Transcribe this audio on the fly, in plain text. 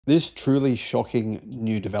This truly shocking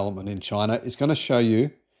new development in China is going to show you,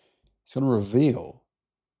 it's going to reveal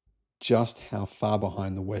just how far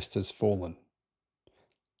behind the West has fallen.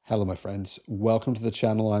 Hello, my friends. Welcome to the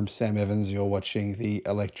channel. I'm Sam Evans. You're watching the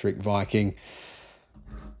Electric Viking.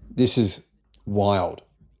 This is wild.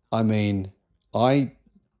 I mean, I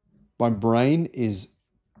my brain is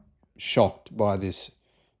shocked by this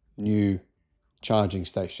new charging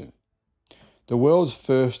station. The world's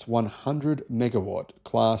first 100 megawatt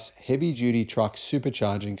class heavy duty truck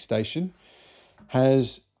supercharging station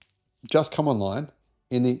has just come online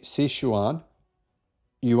in the Sichuan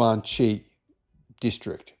Yuanqi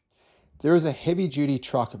district. There is a heavy duty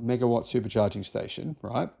truck megawatt supercharging station,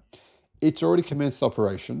 right? It's already commenced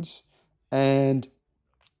operations and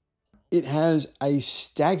it has a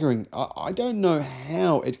staggering, I don't know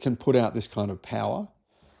how it can put out this kind of power,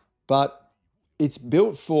 but it's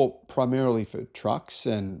built for primarily for trucks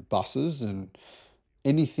and buses and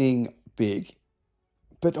anything big.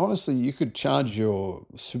 But honestly, you could charge your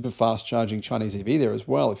super fast charging Chinese EV there as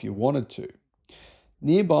well if you wanted to.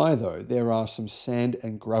 Nearby, though, there are some sand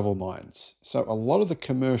and gravel mines. So a lot of the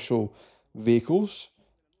commercial vehicles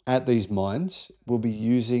at these mines will be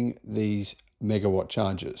using these megawatt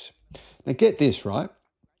chargers. Now get this, right?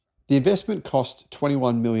 The investment cost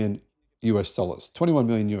 21 million US dollars, 21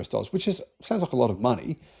 million US dollars, which is sounds like a lot of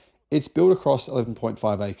money. It's built across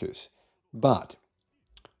 11.5 acres, but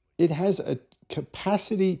it has a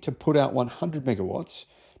capacity to put out 100 megawatts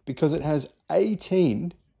because it has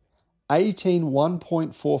 18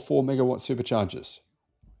 1.44 megawatt superchargers.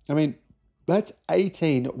 I mean, that's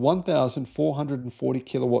 18 1,440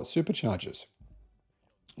 kilowatt superchargers.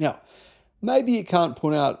 Now, maybe it can't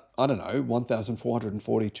put out, I don't know,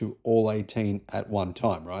 1,440 to all 18 at one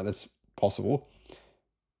time, right? That's possible.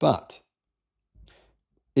 But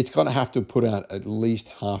it's going to have to put out at least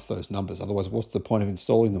half those numbers. Otherwise, what's the point of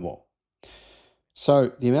installing them all?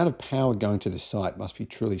 So the amount of power going to this site must be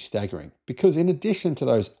truly staggering because in addition to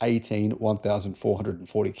those 18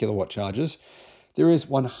 1,440 kilowatt chargers, there is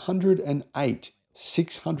 108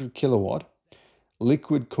 600 kilowatt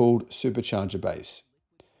liquid cooled supercharger bays.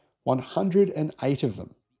 108 of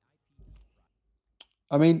them.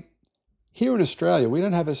 I mean, here in Australia, we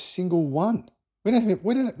don't have a single one. We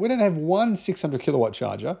don't have one 600 kilowatt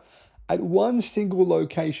charger at one single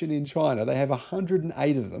location in China. They have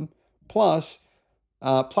 108 of them, plus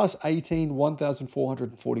 18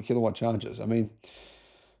 1,440 kilowatt chargers. I mean,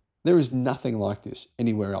 there is nothing like this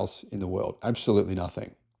anywhere else in the world. Absolutely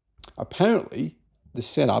nothing. Apparently, the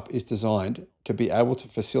setup is designed to be able to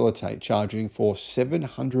facilitate charging for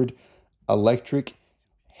 700 electric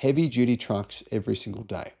heavy-duty trucks every single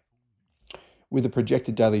day, with a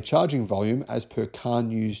projected daily charging volume, as per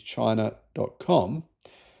carnewschina.com,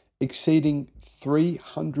 exceeding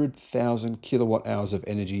 300,000 kilowatt hours of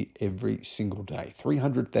energy every single day.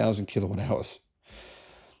 300,000 kilowatt hours.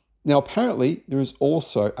 Now, apparently, there is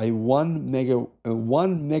also a 1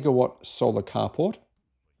 megawatt solar carport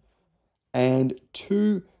and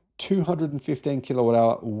two 215 kilowatt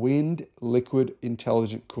hour wind liquid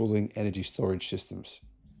intelligent cooling energy storage systems.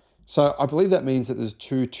 So I believe that means that there's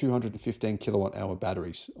two 215 kilowatt hour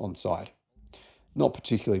batteries on site. Not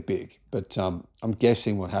particularly big, but I'm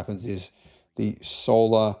guessing what happens is the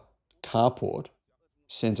solar carport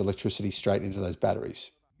sends electricity straight into those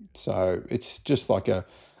batteries. So it's just like a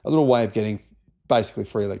little way of getting basically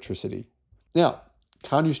free electricity. Now,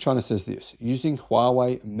 Car News China says this: using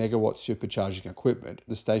Huawei Megawatt supercharging equipment,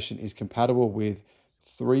 the station is compatible with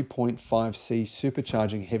 3.5C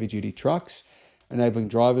supercharging heavy-duty trucks, enabling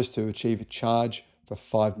drivers to achieve a charge for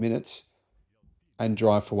 5 minutes and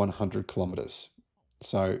drive for 100 kilometers.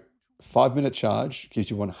 So 5-minute charge gives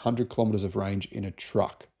you 100 kilometers of range in a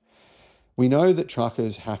truck. We know that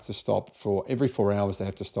truckers have to stop for every 4 hours, they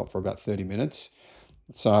have to stop for about 30 minutes.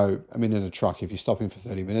 So, I mean, in a truck, if you're stopping for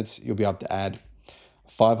 30 minutes, you'll be able to add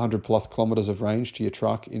 500 plus kilometers of range to your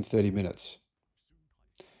truck in 30 minutes.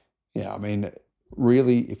 Yeah, I mean,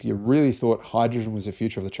 really, if you really thought hydrogen was the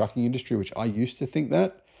future of the trucking industry, which I used to think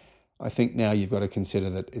that, I think now you've got to consider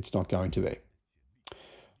that it's not going to be.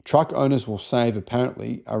 Truck owners will save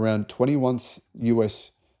apparently around 21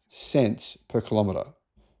 US cents per kilometer,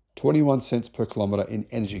 21 cents per kilometer in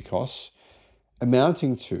energy costs,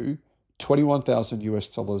 amounting to 21,000 US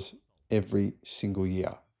dollars every single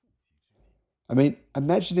year. I mean,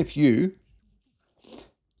 imagine if you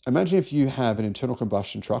have an internal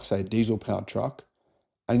combustion truck, say a diesel powered truck,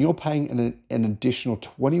 and you're paying an additional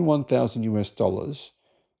 21,000 US dollars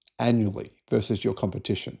annually versus your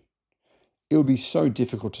competition. It would be so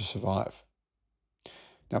difficult to survive.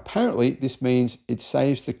 Now, apparently, this means it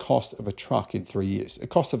saves the cost of a truck in 3 years. The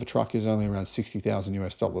cost of a truck is only around 60,000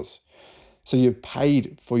 US dollars. So you've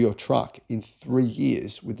paid for your truck in 3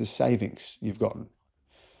 years with the savings you've gotten.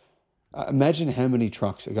 Imagine how many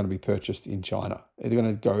trucks are going to be purchased in China. They're going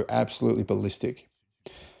to go absolutely ballistic.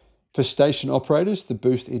 For station operators, the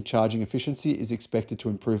boost in charging efficiency is expected to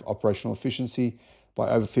improve operational efficiency by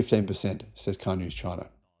over 15%, says Car News China.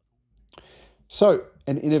 So,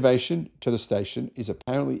 an innovation to the station is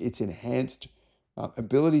apparently its enhanced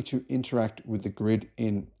ability to interact with the grid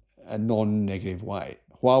in a non-negative way.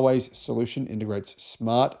 Huawei's solution integrates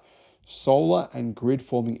smart solar and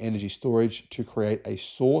grid-forming energy storage to create a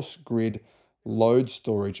source grid load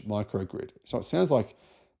storage microgrid. So it sounds like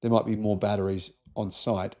there might be more batteries on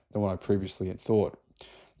site than what I previously had thought.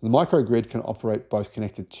 The microgrid can operate both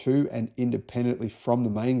connected to and independently from the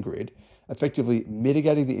main grid, effectively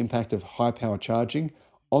mitigating the impact of high power charging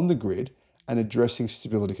on the grid and addressing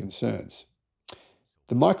stability concerns.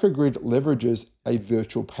 The microgrid leverages a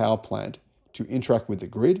virtual power plant to interact with the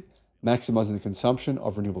grid, maximizing the consumption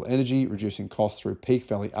of renewable energy, reducing costs through peak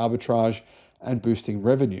valley arbitrage, and boosting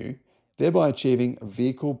revenue, thereby achieving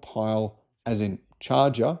vehicle pile, as in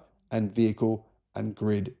charger, and vehicle and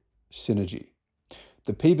grid synergy.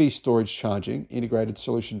 The PV storage charging integrated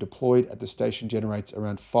solution deployed at the station generates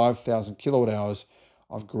around 5,000 kilowatt hours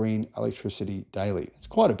of green electricity daily. It's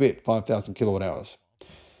quite a bit, 5,000 kilowatt hours.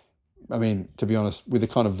 I mean, to be honest, with the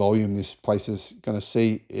kind of volume this place is going to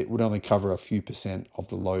see, it would only cover a few percent of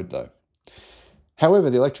the load though. However,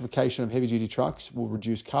 the electrification of heavy-duty trucks will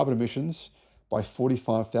reduce carbon emissions by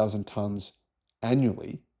 45,000 tonnes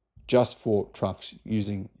annually just for trucks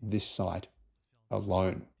using this site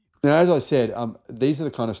alone. Now, as I said, these are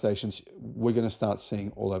the kind of stations we're going to start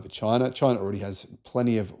seeing all over China. China already has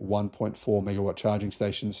plenty of 1.4 megawatt charging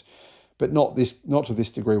stations, but not to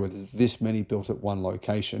this degree where there's this many built at one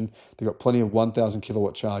location. They've got plenty of 1,000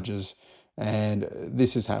 kilowatt chargers, and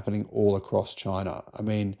this is happening all across China. I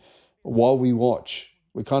mean, while we watch,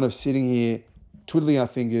 we're kind of sitting here twiddling our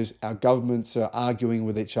fingers. Our governments are arguing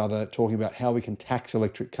with each other, talking about how we can tax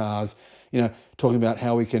electric cars, talking about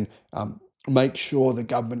how we can make sure the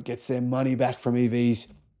government gets their money back from EVs,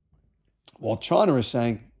 while China is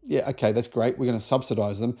saying, yeah, okay, that's great. We're going to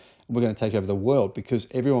subsidize them and we're going to take over the world because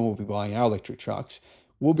everyone will be buying our electric trucks.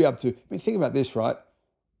 We'll be able to, think about this, right?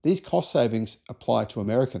 These cost savings apply to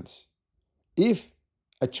Americans. If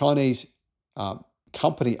a Chinese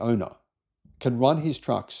company owner can run his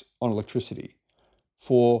trucks on electricity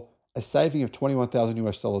for a saving of 21,000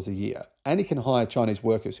 US dollars a year, and he can hire Chinese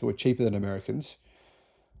workers who are cheaper than Americans,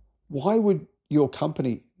 why would your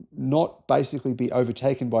company not basically be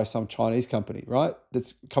overtaken by some Chinese company, right?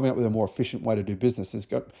 That's coming up with a more efficient way to do business. It's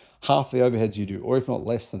got half the overheads you do, or if not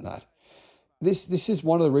less than that. This is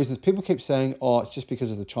one of the reasons people keep saying, oh, it's just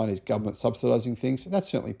because of the Chinese government subsidizing things. That's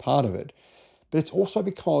certainly part of it. But it's also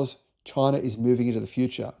because China is moving into the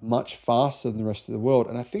future much faster than the rest of the world.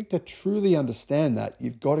 And I think to truly understand that,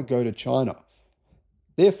 you've got to go to China.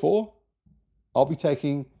 Therefore, I'll be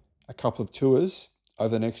taking a couple of tours over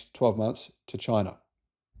the next 12 months to China.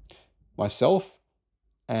 Myself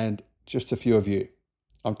and just a few of you.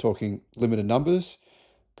 I'm talking limited numbers,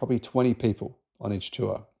 probably 20 people on each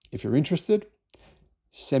tour. If you're interested,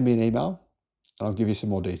 send me an email and I'll give you some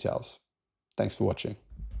more details. Thanks for watching.